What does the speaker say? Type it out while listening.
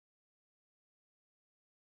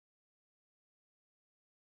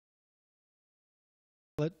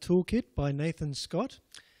Toolkit by Nathan Scott.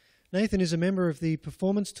 Nathan is a member of the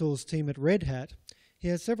Performance Tools team at Red Hat. He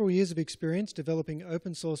has several years of experience developing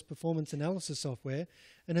open source performance analysis software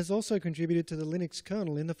and has also contributed to the Linux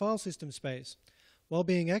kernel in the file system space. While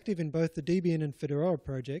being active in both the Debian and Fedora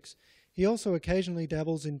projects, he also occasionally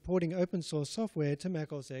dabbles in porting open source software to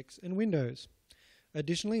Mac OS X and Windows.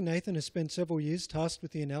 Additionally, Nathan has spent several years tasked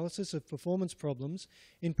with the analysis of performance problems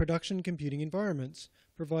in production computing environments,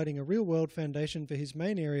 providing a real-world foundation for his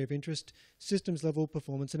main area of interest, systems-level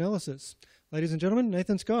performance analysis. Ladies and gentlemen,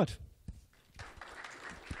 Nathan Scott.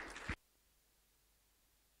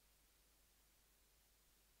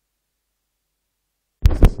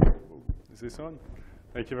 Is this on?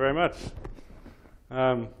 Thank you very much.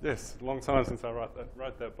 Yes, a long time since I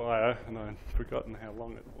wrote that bio, and I'd forgotten how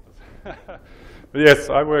long it was. But yes,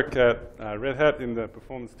 I work at Red Hat in the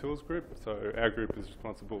Performance Tools group. So our group is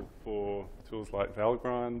responsible for tools like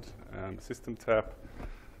Valgrind, SystemTap,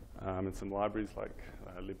 and some libraries like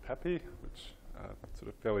libpappy, which are sort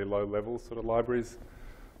of fairly low-level sort of libraries.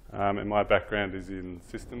 And my background is in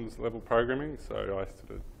systems-level programming, so I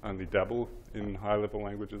sort of only dabble in high-level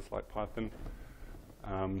languages like Python.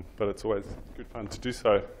 But it's always good fun to do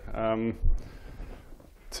so.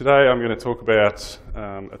 Today I'm going to talk about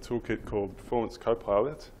a toolkit called Performance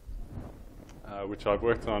Copilot, which I've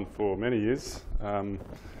worked on for many years.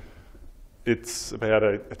 It's about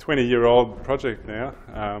a 20-year-old project now,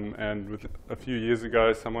 and a few years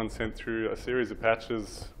ago someone sent through a series of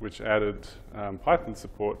patches which added Python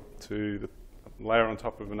support to the layer on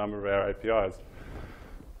top of a number of our APIs.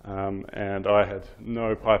 And I had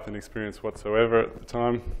no Python experience whatsoever at the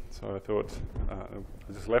time, so I thought I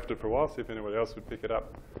just left it for a while, see if anybody else would pick it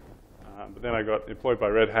up. But then I got employed by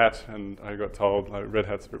Red Hat, and I got told, like, Red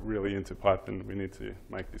Hat's really into Python, we need to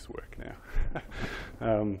make this work now.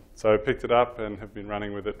 So I picked it up and have been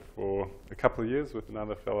running with it for a couple of years with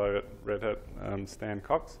another fellow at Red Hat, Stan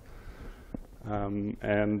Cox.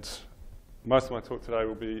 And most of my talk today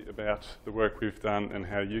will be about the work we've done and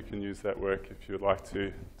how you can use that work if you would like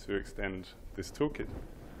to extend this toolkit.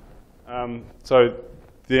 So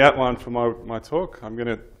the outline for my talk, I'm going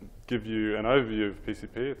to give you an overview of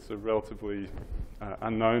PCP. It's a relatively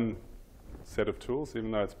unknown set of tools,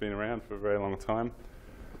 even though it's been around for a very long time.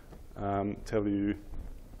 Tell you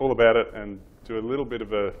all about it and do a little bit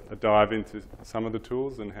of a dive into some of the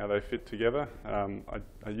tools and how they fit together.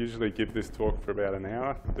 I usually give this talk for about an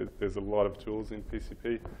hour. There's a lot of tools in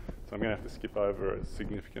PCP, so I'm going to have to skip over a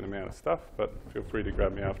significant amount of stuff, but feel free to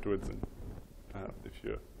grab me afterwards and, if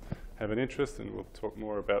you have an interest, and we'll talk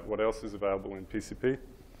more about what else is available in PCP.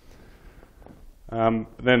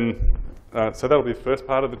 So that'll be the first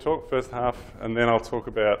part of the talk, first half, and then I'll talk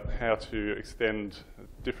about how to extend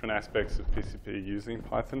different aspects of PCP using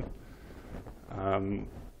Python.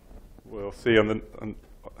 We'll see on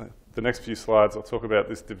the next few slides, I'll talk about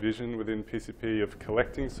this division within PCP of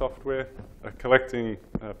collecting software, collecting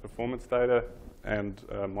performance data and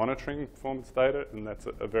monitoring performance data, and that's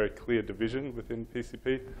a very clear division within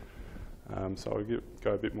PCP. So I'll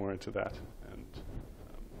go a bit more into that and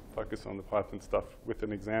focus on the Python stuff with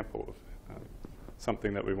an example of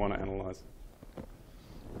something that we want to analyze.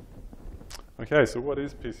 Okay, so what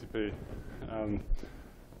is PCP?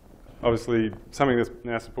 Obviously, something that's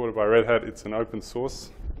now supported by Red Hat, it's an open source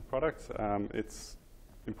product. It's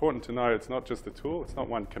important to know it's not just a tool. It's not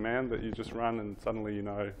one command that you just run and suddenly you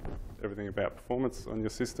know everything about performance on your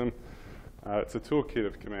system. It's a toolkit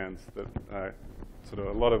of commands that sort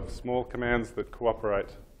of a lot of small commands that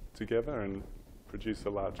cooperate together and produce a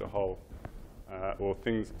larger whole, or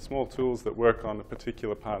small tools that work on a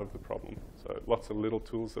particular part of the problem. So lots of little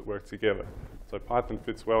tools that work together. So Python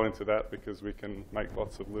fits well into that because we can make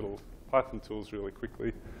lots of little Python tools really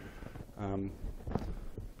quickly.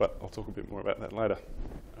 But I'll talk a bit more about that later.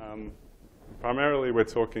 Primarily, we're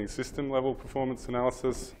talking system-level performance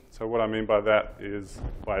analysis. So what I mean by that is,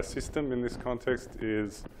 by a system in this context,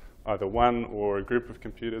 is either one or a group of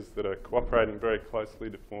computers that are cooperating very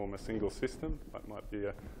closely to form a single system. That might be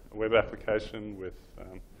a web application with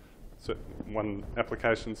one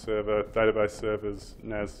application server, database servers,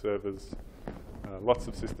 NAS servers, lots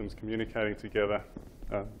of systems communicating together,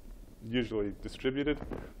 usually distributed.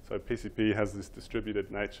 So PCP has this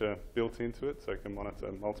distributed nature built into it, so it can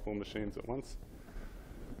monitor multiple machines at once.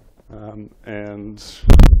 So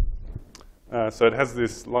it has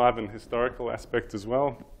this live and historical aspect as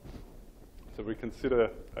well. So we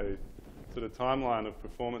consider a sort of timeline of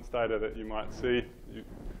performance data that you might see. You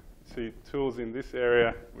see tools in this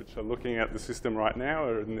area which are looking at the system right now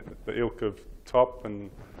are in the ilk of top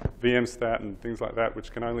and VMstat and things like that,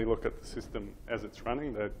 which can only look at the system as it's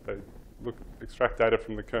running. They extract data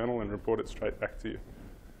from the kernel and report it straight back to you.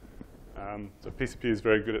 So PCP is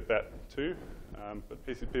very good at that too, but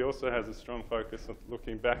PCP also has a strong focus on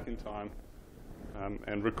looking back in time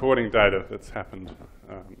and recording data that's happened,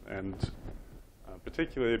 and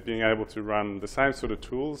particularly being able to run the same sort of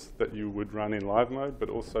tools that you would run in live mode, but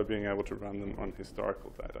also being able to run them on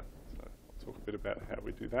historical data. So I'll talk a bit about how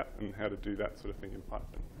we do that and how to do that sort of thing in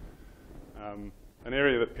Python. An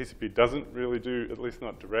area that PCP doesn't really do, at least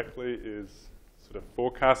not directly, is sort of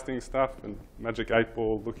forecasting stuff and Magic 8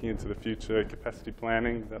 Ball, looking into the future, capacity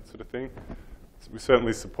planning, that sort of thing. So we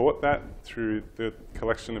certainly support that through the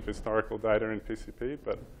collection of historical data in PCP,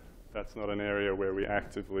 but that's not an area where we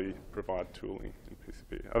actively provide tooling in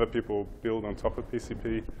PCP. Other people build on top of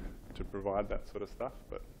PCP to provide that sort of stuff,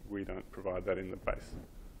 but we don't provide that in the base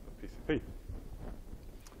of PCP.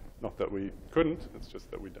 Not that we couldn't, it's just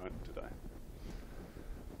that we don't today.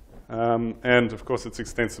 And of course it's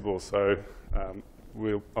extensible, so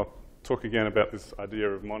I'll talk again about this idea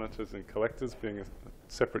of monitors and collectors being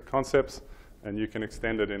separate concepts, and you can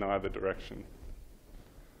extend it in either direction.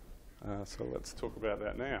 So let's talk about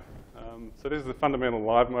that now. So this is the fundamental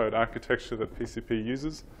live mode architecture that PCP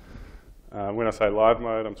uses. When I say live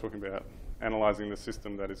mode, I'm talking about analysing the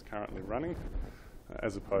system that is currently running,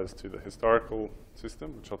 as opposed to the historical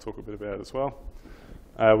system, which I'll talk a bit about as well.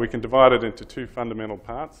 We can divide it into two fundamental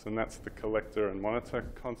parts, and that's the collector and monitor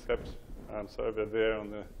concept. So over there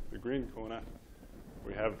on the green corner,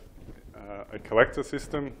 we have a collector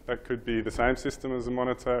system. That could be the same system as a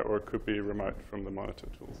monitor, or it could be remote from the monitor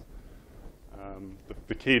tools.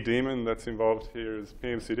 The key daemon that's involved here is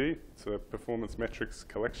PMCD. It's a performance metrics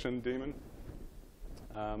collection daemon.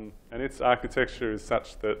 And its architecture is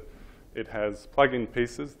such that it has plug-in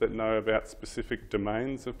pieces that know about specific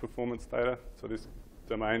domains of performance data. So this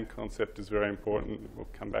domain concept is very important. We'll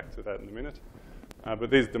come back to that in a minute.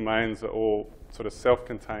 But these domains are all sort of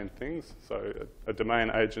self-contained things. So a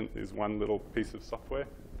domain agent is one little piece of software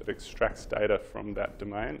that extracts data from that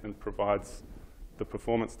domain and provides the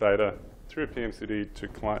performance data through PMCD to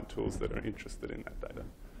client tools that are interested in that data.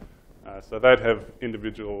 So they'd have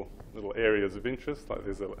individual little areas of interest, like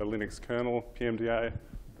there's a Linux kernel PMDA,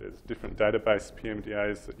 there's different database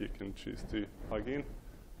PMDAs that you can choose to plug in,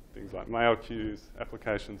 things like mail queues,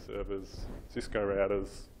 application servers, Cisco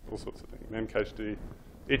routers, all sorts of things, memcached.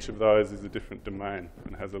 Each of those is a different domain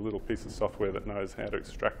and has a little piece of software that knows how to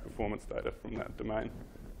extract performance data from that domain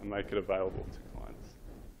and make it available to clients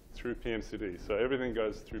through PMCD. So everything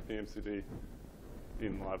goes through PMCD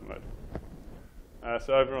in live mode.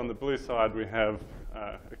 So over on the blue side, we have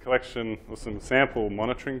a collection or some sample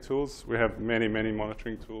monitoring tools. We have many, many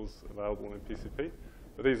monitoring tools available in PCP,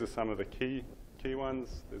 but these are some of the key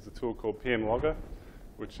ones. There's a tool called PMLogger,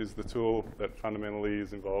 which is the tool that fundamentally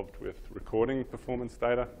is involved with recording performance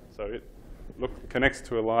data. So it connects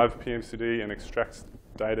to a live PMCD and extracts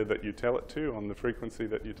data that you tell it to on the frequency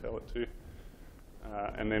that you tell it to,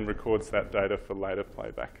 and then records that data for later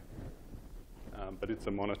playback. But it's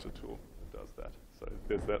a monitor tool that does that. So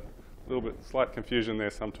there's that little bit slight confusion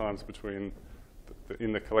there sometimes between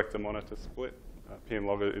in the collector monitor split.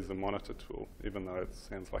 PMLogger is a monitor tool, even though it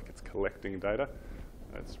sounds like it's collecting data.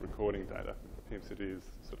 It's recording data. PMCD is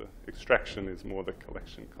sort of extraction is more the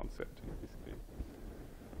collection concept in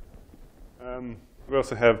PCP. We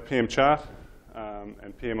also have PMChart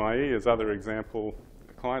and PMIE as other example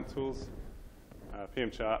client tools.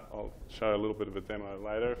 PMChart, I'll show a little bit of a demo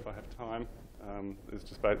later if I have time. It's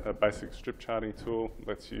just a basic strip charting tool.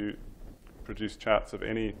 Lets you produce charts of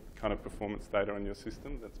any kind of performance data on your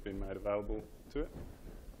system that's been made available to it.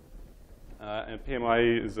 And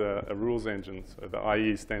PMIE is a rules engine. So the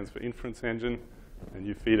IE stands for inference engine, and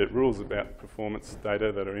you feed it rules about performance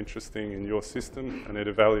data that are interesting in your system, and it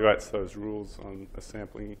evaluates those rules on a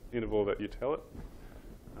sampling interval that you tell it.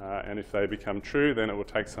 And if they become true, then it will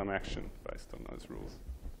take some action based on those rules.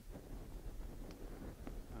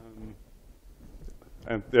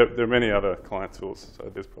 And there are many other client tools, so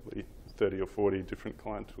there's probably 30 or 40 different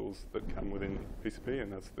client tools that come within PCP,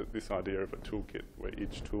 and that's this idea of a toolkit where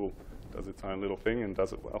each tool does its own little thing and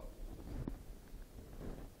does it well.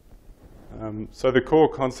 So the core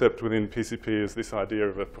concept within PCP is this idea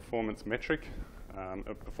of a performance metric.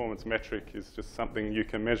 A performance metric is just something you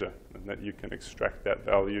can measure and that you can extract that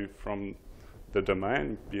value from the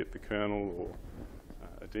domain, be it the kernel or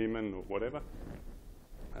a daemon or whatever,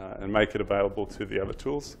 and make it available to the other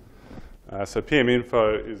tools. So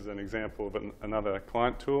PMInfo is an example of another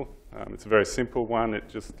client tool. It's a very simple one. It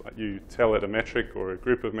just you tell it a metric or a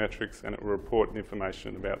group of metrics, and it will report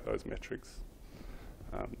information about those metrics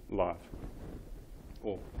live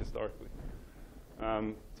or historically.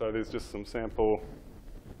 So there's just some sample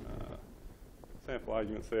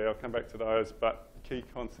arguments there. I'll come back to those. But key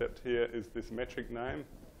concept here is this metric name.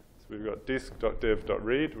 So we've got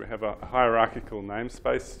disk.dev.read. We have a hierarchical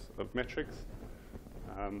namespace of metrics.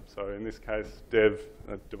 So in this case, dev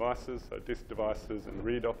devices, so disk devices and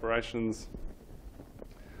read operations.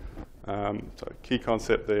 So key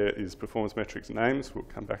concept there is performance metrics names. We'll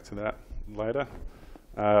come back to that later.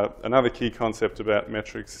 Another key concept about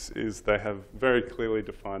metrics is they have very clearly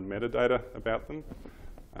defined metadata about them.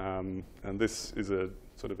 And this is a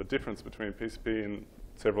sort of a difference between PCP and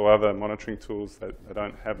several other monitoring tools that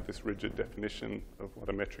don't have this rigid definition of what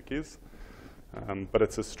a metric is. But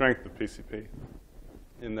it's a strength of PCP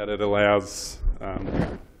in that it allows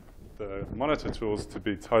the monitor tools to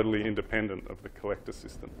be totally independent of the collector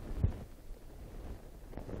system.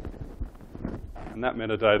 And that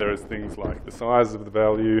metadata is things like the size of the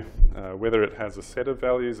value, whether it has a set of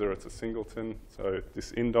values or it's a singleton. So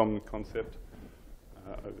this indom concept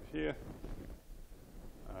over here,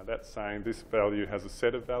 that's saying this value has a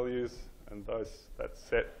set of values, and that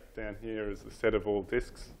set down here is the set of all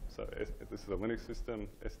disks. So this is a Linux system,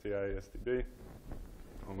 SDA, SDB.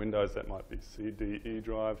 On Windows, that might be CDE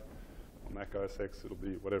drive. On Mac OS X, it'll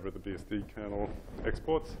be whatever the BSD kernel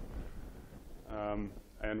exports.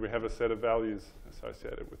 And we have a set of values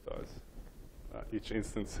associated with those. Each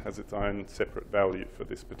instance has its own separate value for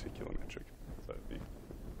this particular metric. So it'd be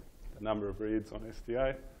the number of reads on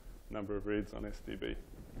SDA, number of reads on SDB.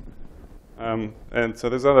 And so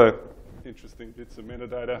there's other interesting bits of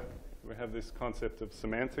metadata. We have this concept of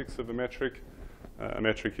semantics of a metric. A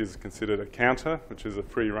metric is considered a counter, which is a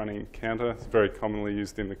free-running counter. It's very commonly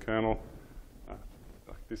used in the kernel.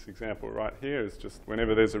 Like this example right here is just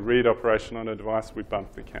whenever there's a read operation on a device, we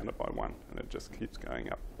bump the counter by 1, and it just keeps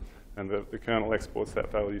going up. And the kernel exports that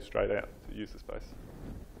value straight out to user space.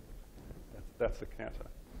 That's a counter.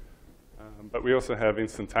 But we also have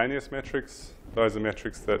instantaneous metrics. Those are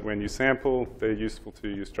metrics that when you sample, they're useful to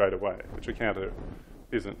you straight away, which a counter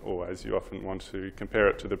isn't always. You often want to compare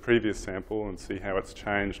it to the previous sample and see how it's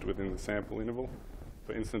changed within the sample interval.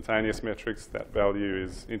 For instantaneous metrics, that value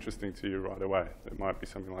is interesting to you right away. It might be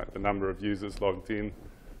something like the number of users logged in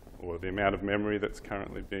or the amount of memory that's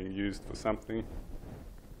currently being used for something,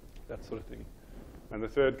 that sort of thing. And the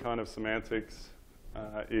third kind of semantics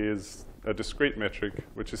is a discrete metric,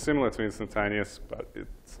 which is similar to instantaneous, but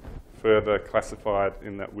it's further classified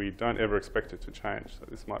in that we don't ever expect it to change. So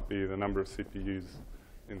this might be the number of CPUs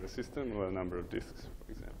in the system or the number of disks,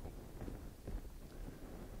 for example.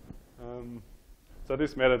 So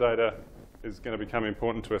this metadata is going to become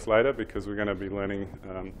important to us later because we're going to be learning a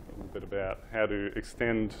little bit about how to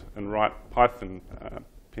extend and write Python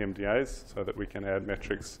PMDAs so that we can add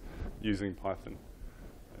metrics using Python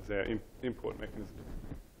as our import mechanism.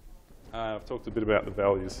 I've talked a bit about the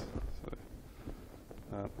values.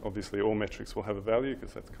 So, obviously, all metrics will have a value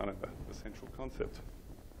because that's kind of the central concept.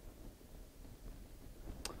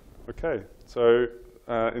 Okay, so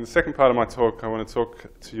in the second part of my talk, I want to talk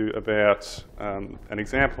to you about an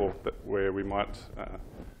example where we might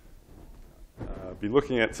be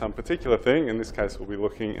looking at some particular thing. In this case, we'll be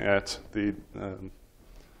looking at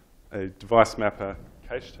a device mapper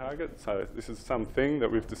cache target. So this is something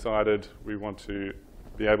that we've decided we want to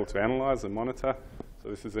be able to analyze and monitor. So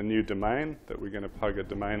this is a new domain that we're going to plug a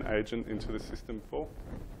domain agent into the system for.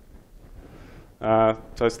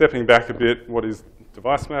 So stepping back a bit, what is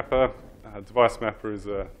device mapper? Device mapper is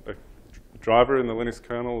a driver in the Linux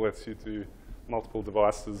kernel, lets you do multiple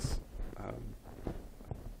devices,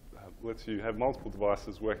 lets you have multiple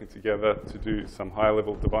devices working together to do some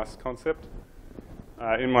high-level device concept.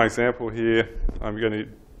 In my example here,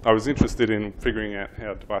 I was interested in figuring out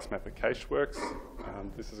how device mapper cache works.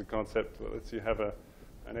 This is a concept that lets you have an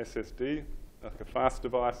SSD, like a fast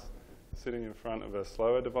device, sitting in front of a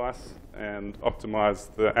slower device and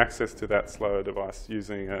optimize the access to that slower device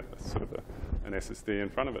using an SSD in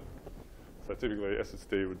front of it. So typically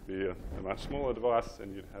SSD would be a much smaller device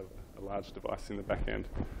and you'd have a large device in the back end.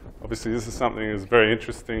 Obviously this is something that's very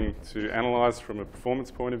interesting to analyze from a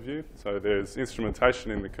performance point of view. So there's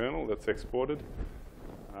instrumentation in the kernel that's exported.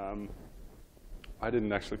 I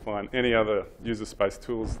didn't actually find any other user space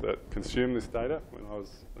tools that consume this data when I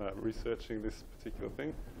was researching this particular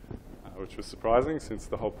thing, which was surprising since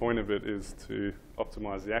the whole point of it is to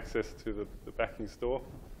optimize the access to the backing store.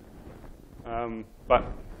 But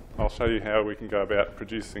I'll show you how we can go about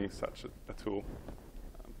producing such a tool.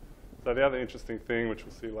 So the other interesting thing, which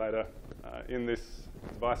we'll see later, in this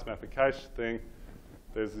device mapper cache thing,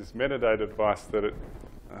 there's this metadata device that it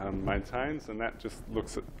maintains, and that just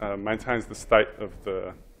looks at, maintains the state of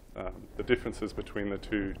the differences between the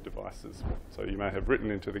two devices. So you may have written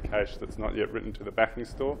into the cache that's not yet written to the backing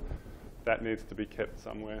store. That needs to be kept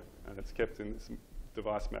somewhere, and it's kept in this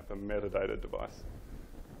device mapper metadata device.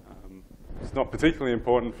 It's not particularly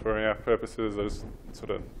important for our purposes. I just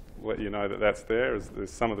sort of let you know that that's there, as there's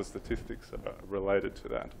some of the statistics that are related to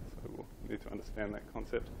that. So we'll need to understand that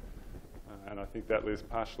concept. And I think that lives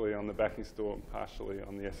partially on the backing store and partially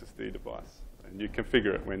on the SSD device. And you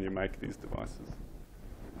configure it when you make these devices.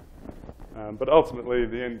 But ultimately,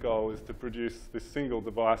 the end goal is to produce this single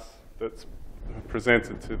device that's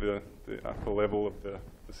presented to the upper level of the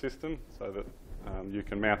system, so that you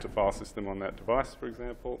can mount a file system on that device, for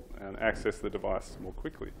example, and access the device more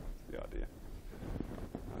quickly. That's the idea.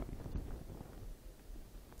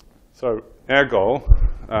 So our goal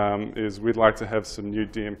is we'd like to have some new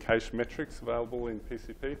DM cache metrics available in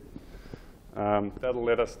PCP. That'll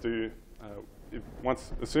let us do,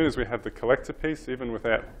 as soon as we have the collector piece, even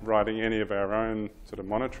without writing any of our own sort of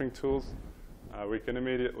monitoring tools, we can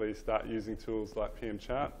immediately start using tools like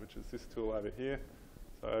PMChart, which is this tool over here.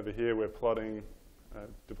 So over here we're plotting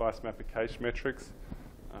device mapper cache metrics.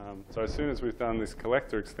 So as soon as we've done this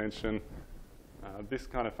collector extension, this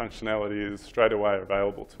kind of functionality is straight away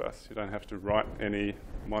available to us. You don't have to write any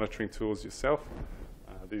monitoring tools yourself.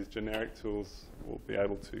 These generic tools will be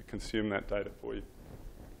able to consume that data for you.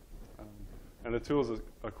 And the tools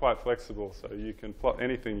are quite flexible, so you can plot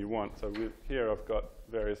anything you want. So here I've got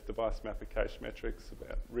various device mapper cache metrics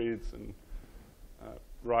about reads and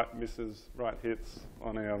write misses, write hits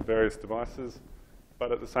on our various devices.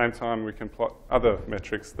 But at the same time, we can plot other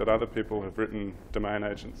metrics that other people have written domain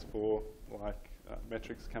agents for, like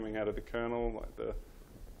metrics coming out of the kernel, like the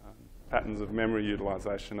patterns of memory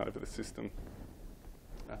utilization over the system.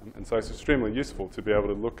 And so it's extremely useful to be able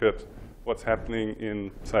to look at what's happening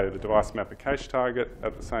in, say, the device mapper cache target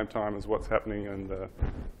at the same time as what's happening in the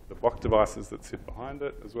block devices that sit behind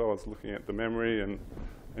it, as well as looking at the memory and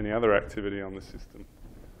any other activity on the system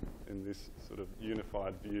in this sort of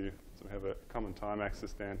unified view. So we have a common time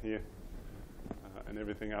axis down here, and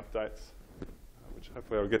everything updates, which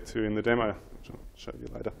hopefully I'll get to in the demo, which I'll show you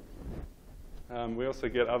later. We also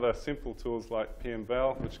get other simple tools like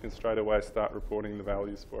PMVal, which can straight away start reporting the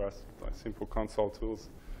values for us, like simple console tools.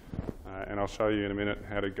 And I'll show you in a minute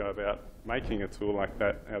how to go about making a tool like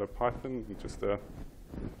that out of Python. In just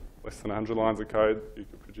less than 100 lines of code, you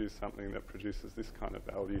could produce something that produces this kind of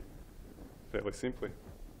value fairly simply.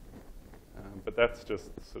 But that's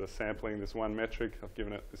just sort of sampling this one metric. I've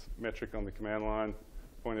given it this metric on the command line,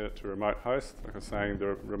 pointed it to remote host. Like I was saying,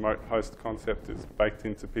 the remote host concept is baked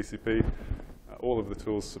into PCP. All of the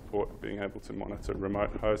tools support being able to monitor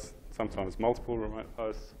remote hosts, sometimes multiple remote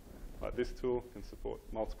hosts. Like this tool can support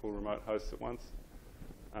multiple remote hosts at once.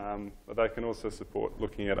 But they can also support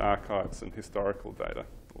looking at archives and historical data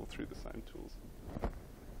all through the same tools.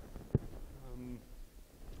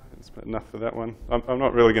 That's enough for that one. I'm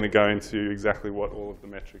not really going to go into exactly what all of the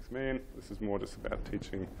metrics mean. This is more just about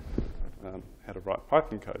teaching how to write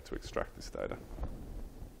Python code to extract this data.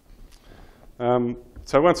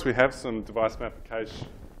 So once we have some device mapper cache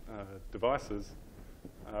devices,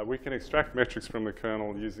 we can extract metrics from the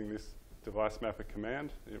kernel using this device mapper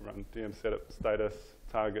command. You run dm setup status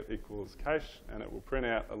target equals cache, and it will print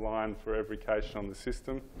out a line for every cache on the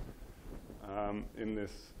system in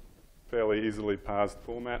this fairly easily parsed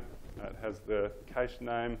format. It has the cache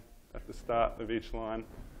name at the start of each line,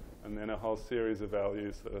 and then a whole series of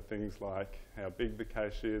values that are things like how big the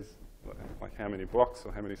cache is, like how many blocks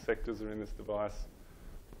or how many sectors are in this device,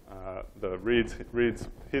 the read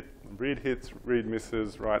hits, read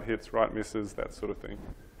misses, write hits, write misses, that sort of thing.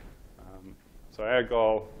 So our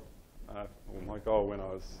goal, or my goal when I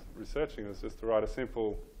was researching, was just to write a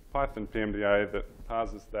simple Python PMDA that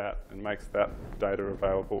parses that and makes that data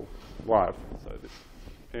available live. So this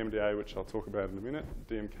PMDA, which I'll talk about in a minute,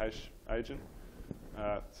 DM cache agent,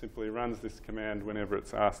 simply runs this command whenever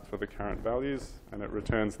it's asked for the current values, and it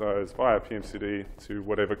returns those via PMCD to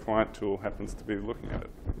whatever client tool happens to be looking at it.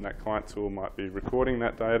 And that client tool might be recording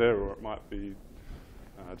that data, or it might be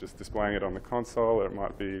just displaying it on the console, or it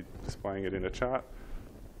might be displaying it in a chart.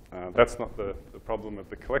 That's not the problem of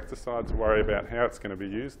the collector side to worry about how it's going to be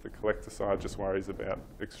used. The collector side just worries about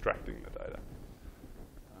extracting the data.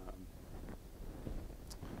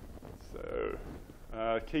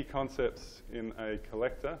 Key concepts in a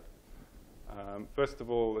collector. First of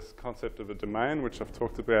all, this concept of a domain, which I've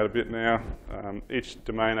talked about a bit now. Each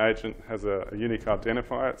domain agent has a unique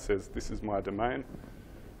identifier. It says, this is my domain,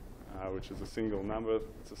 which is a single number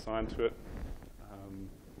that's assigned to it.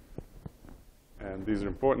 And these are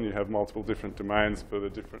important. You have multiple different domains for the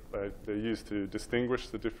different, they're used to distinguish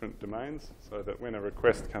the different domains, so that when a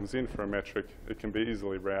request comes in for a metric, it can be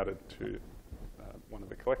easily routed to one of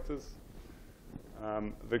the collectors.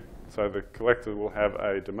 So the collector will have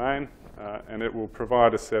a domain, and it will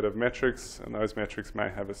provide a set of metrics, and those metrics may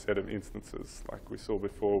have a set of instances, like we saw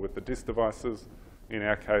before with the disk devices. In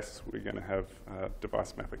our case, we're going to have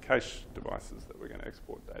device mapper cache devices that we're going to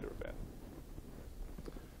export data about.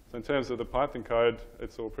 So in terms of the Python code,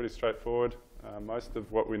 it's all pretty straightforward. Most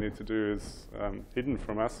of what we need to do is hidden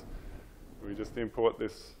from us. We just import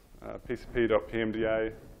this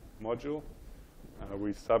pcp.pmda module.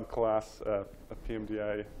 We subclass a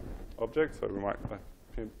PMDA object, so we might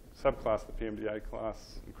subclass the PMDA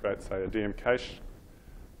class and create, say, a DM cache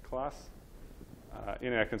class.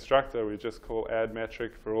 In our constructor, we just call add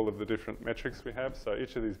metric for all of the different metrics we have. So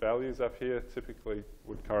each of these values up here typically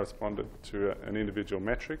would correspond to an individual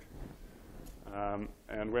metric.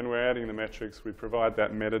 And when we're adding the metrics, we provide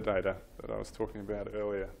that metadata that I was talking about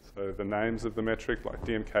earlier. So the names of the metric, like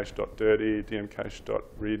dmcache.dirty,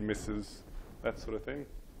 dmcache.readmisses, that sort of thing.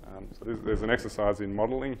 So there's an exercise in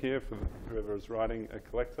modeling here for whoever is writing a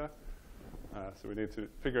collector. So we need to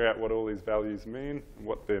figure out what all these values mean and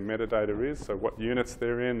what their metadata is, so what units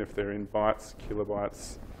they're in, if they're in bytes,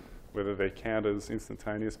 kilobytes, whether they're counters,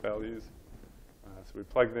 instantaneous values. So we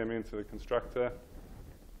plug them into the constructor.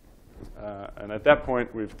 And at that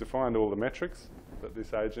point, we've defined all the metrics that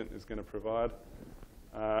this agent is going to provide.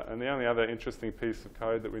 And the only other interesting piece of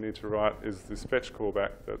code that we need to write is this fetch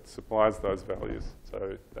callback that supplies those values.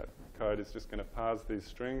 So that code is just going to parse these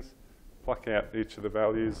strings, pluck out each of the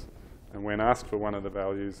values, and when asked for one of the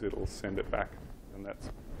values, it'll send it back. And that's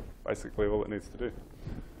basically all it needs to do.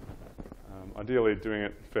 Ideally doing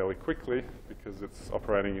it fairly quickly because it's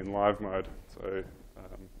operating in live mode. So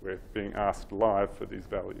we're being asked live for these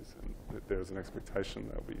values, and there's an expectation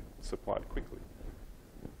they'll be supplied quickly.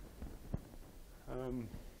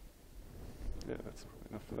 Yeah, that's probably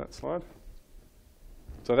enough for that slide.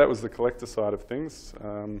 So that was the collector side of things.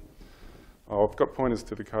 I've got pointers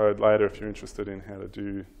to the code later if you're interested in how to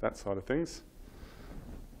do that side of things.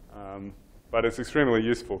 But it's extremely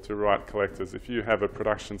useful to write collectors. If you have a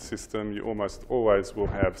production system, you almost always will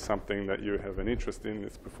have something that you have an interest in,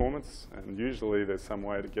 its performance, and usually there's some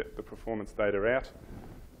way to get the performance data out.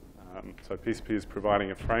 So PCP is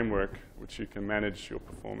providing a framework which you can manage your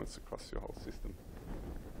performance across your whole system,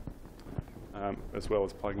 as well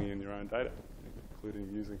as plugging in your own data, including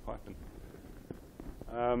using Python.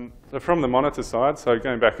 So from the monitor side, so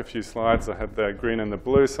going back a few slides, I had the green and the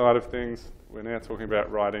blue side of things. We're now talking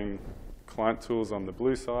about writing client tools on the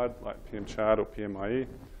blue side, like PMChart or PMIE.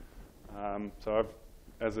 So I've,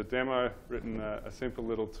 as a demo, written a simple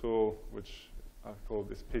little tool which I've called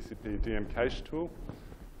this PCP DM cache tool.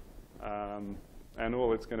 And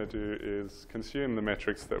all it's going to do is consume the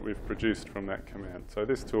metrics that we've produced from that command. So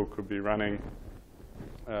this tool could be running,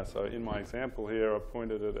 so in my example here, I've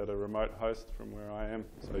pointed it at a remote host from where I am.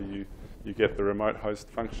 So you get the remote host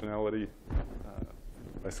functionality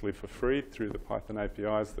basically for free through the Python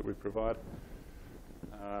APIs that we provide,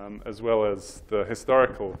 as well as the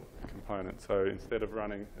historical component. So instead of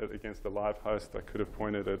running it against a live host, I could have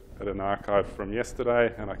pointed it at an archive from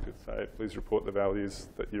yesterday, and I could say, please report the values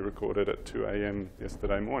that you recorded at 2 a.m.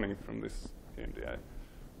 yesterday morning from this PMDA,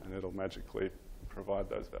 and it'll magically provide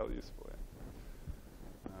those values for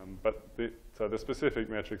you. So the specific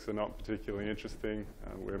metrics are not particularly interesting.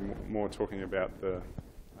 We're more talking about the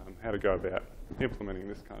how to go about implementing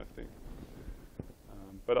this kind of thing.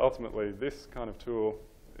 But ultimately, this kind of tool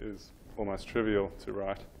is almost trivial to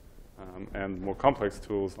write. And more complex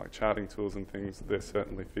tools like charting tools and things, they're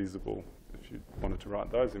certainly feasible if you wanted to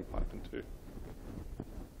write those in Python too.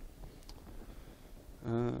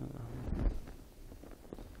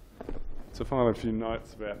 So finally, a few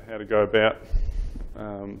notes about how to go about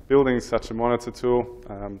building such a monitor tool.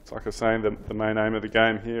 Like I was saying, the main aim of the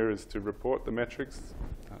game here is to report the metrics,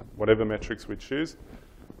 whatever metrics we choose.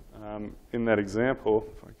 In that example,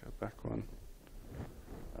 if I go back one,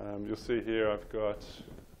 you'll see here I've got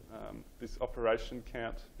this operation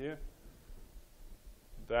count here.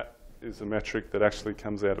 That is a metric that actually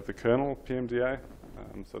comes out of the kernel PMDA.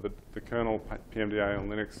 So the kernel PMDA on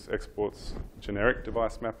Linux exports generic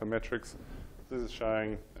device mapper metrics. This is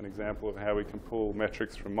showing an example of how we can pull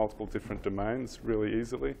metrics from multiple different domains really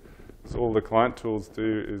easily. So all the client tools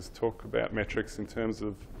do is talk about metrics in terms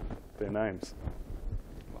of their names,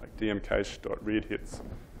 like dmcache.readhits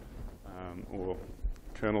or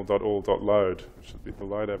kernel.all.load, which would be the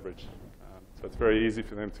load average. So it's very easy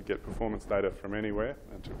for them to get performance data from anywhere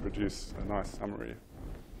and to produce a nice summary.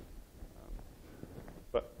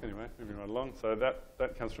 But anyway, moving right along. So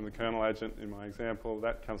that comes from the kernel agent in my example.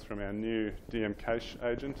 That comes from our new DM cache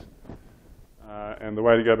agent. And the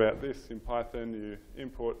way to go about this in Python, you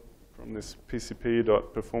import from this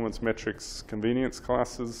pcp.performance-metrics convenience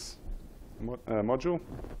classes module.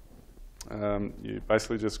 You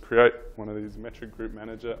basically just create one of these metric group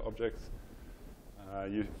manager objects.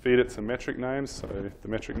 You feed it some metric names, so the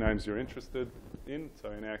metric names you're interested in. So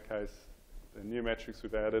in our case, the new metrics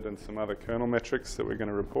we've added and some other kernel metrics that we're going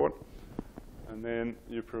to report. And then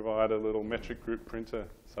you provide a little metric group printer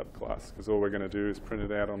subclass, because all we're going to do is print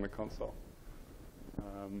it out on the console.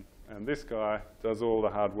 And this guy does all the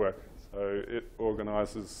hard work. So it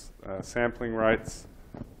organizes sampling rates.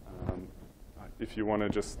 If you want to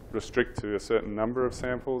just restrict to a certain number of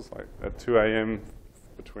samples, like at 2 a.m.,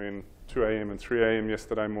 between 2 a.m. and 3 a.m.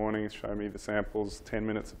 yesterday morning, show me the samples 10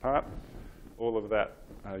 minutes apart. All of that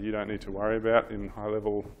you don't need to worry about in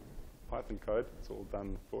high-level Python code. It's all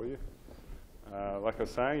done for you. Like I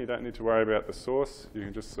was saying, you don't need to worry about the source. You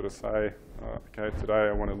can just sort of say, okay, today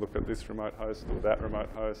I want to look at this remote host or that remote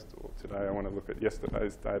host, or today I want to look at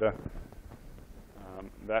yesterday's data.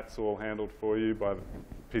 That's all handled for you by the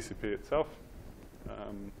PCP itself.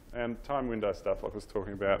 And time window stuff, like I was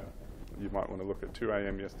talking about, you might want to look at 2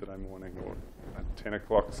 a.m. yesterday morning, or at 10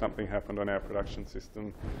 o'clock something happened on our production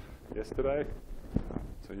system yesterday.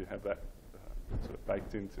 So you have that sort of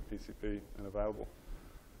baked into PCP and available.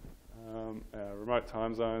 Our remote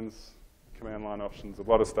time zones, command line options, a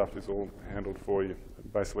lot of stuff is all handled for you.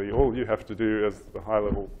 Basically, all you have to do as the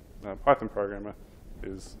high-level Python programmer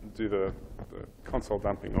is do the console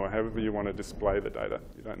dumping, or however you want to display the data.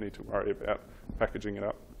 You don't need to worry about packaging it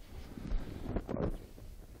up.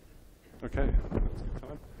 Okay, that's a good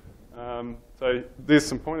time. So there's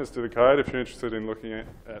some pointers to the code if you're interested in looking at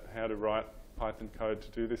how to write Python code to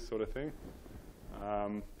do this sort of thing.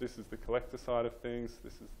 This is the collector side of things.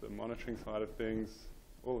 This is the monitoring side of things.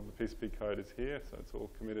 All of the PCP code is here, so it's all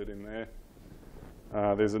committed in there.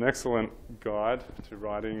 There's an excellent guide to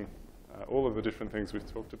writing all of the different things we've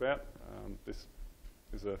talked about. This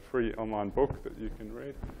is a free online book that you can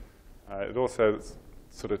read. It also has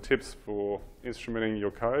sort of tips for instrumenting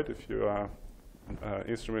your code if you are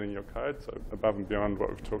instrumenting your code, so above and beyond what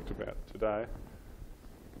we've talked about today.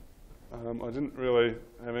 I didn't really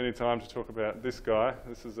have any time to talk about this guy.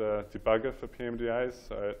 This is a debugger for PMDAs,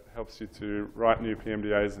 so it helps you to write new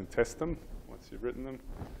PMDAs and test them once you've written them.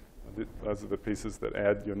 Those are the pieces that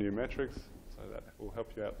add your new metrics, so that will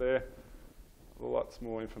help you out there. Lots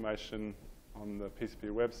more information on the PCP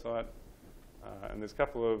website, and there's a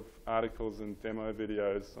couple of articles and demo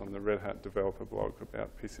videos on the Red Hat developer blog about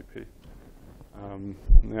PCP.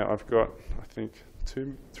 Now I've got, I think,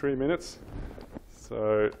 3 minutes,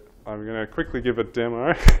 so I'm going to quickly give a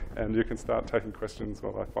demo, and you can start taking questions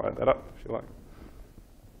while I fire that up, if you like.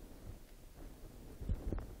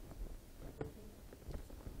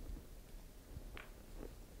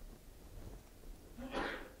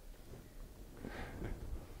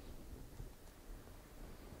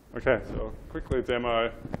 Okay, so I'll quickly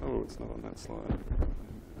demo. Oh, it's not on that slide.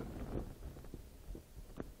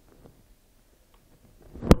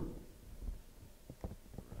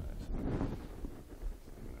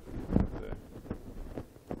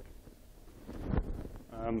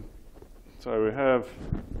 So we have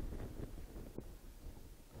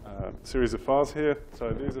a series of files here. So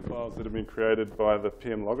these are files that have been created by the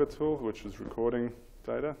PM Logger tool, which is recording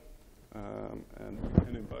data. And you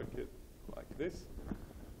can invoke it like this.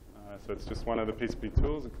 So it's just one of the PCP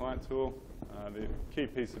tools, a client tool. The key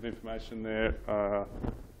piece of information there are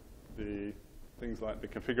the things like the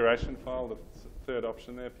configuration file, the third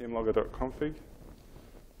option there, pmlogger.config,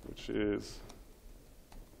 which is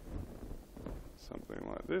something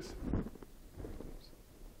like this.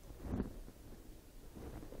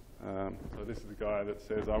 So this is the guy that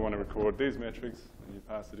says, I want to record these metrics, and you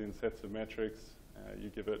pass it in sets of metrics. You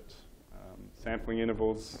give it sampling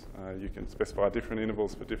intervals. You can specify different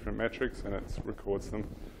intervals for different metrics, and it records them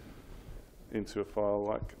into a file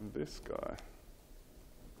like this guy.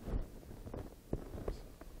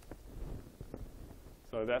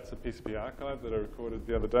 So that's a PCP archive that I recorded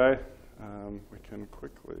the other day. We can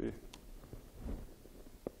quickly...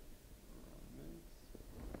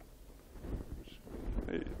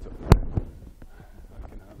 I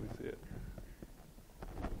can hardly see it.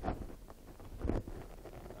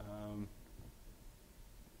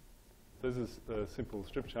 This is a simple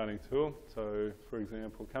strip charting tool. So, for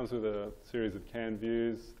example, it comes with a series of canned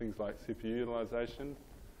views, things like CPU utilization,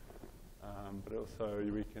 but also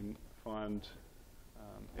we can find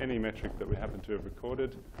any metric that we happen to have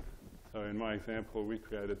recorded. So in my example, we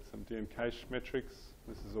created some DM cache metrics.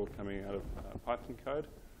 This is all coming out of Python code.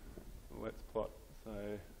 Let's plot,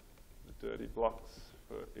 say, the dirty blocks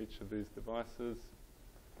for each of these devices.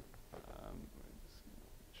 Let me just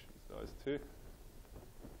choose those two.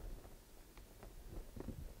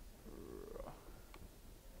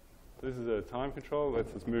 This is a time control. It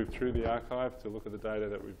lets us move through the archive to look at the data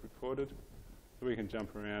that we've recorded. So we can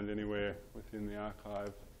jump around anywhere within the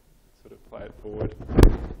archive, sort of play it forward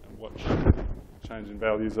and watch change in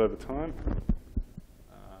values over time,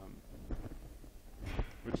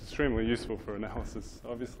 which is extremely useful for analysis,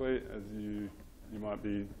 obviously, as you might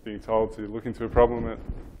be being told to look into a problem at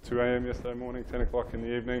 2 a.m. yesterday morning, 10 o'clock in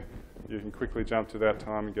the evening. You can quickly jump to that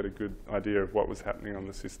time and get a good idea of what was happening on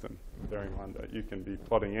the system. Bearing in mind that you can be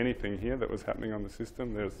plotting anything here that was happening on the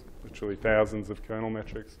system. There's literally thousands of kernel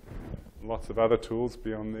metrics, lots of other tools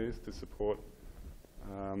beyond these to support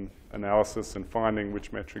analysis and finding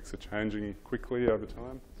which metrics are changing quickly over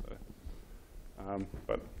time. So,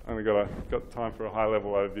 but only got time for a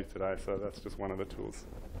high-level overview today, so that's just one of the tools.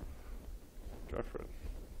 Go for it.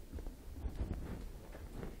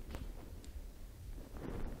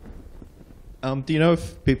 Do you know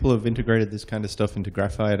if people have integrated this kind of stuff into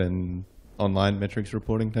Graphite and online metrics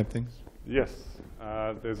reporting type things? Yes.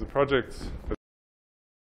 There's a project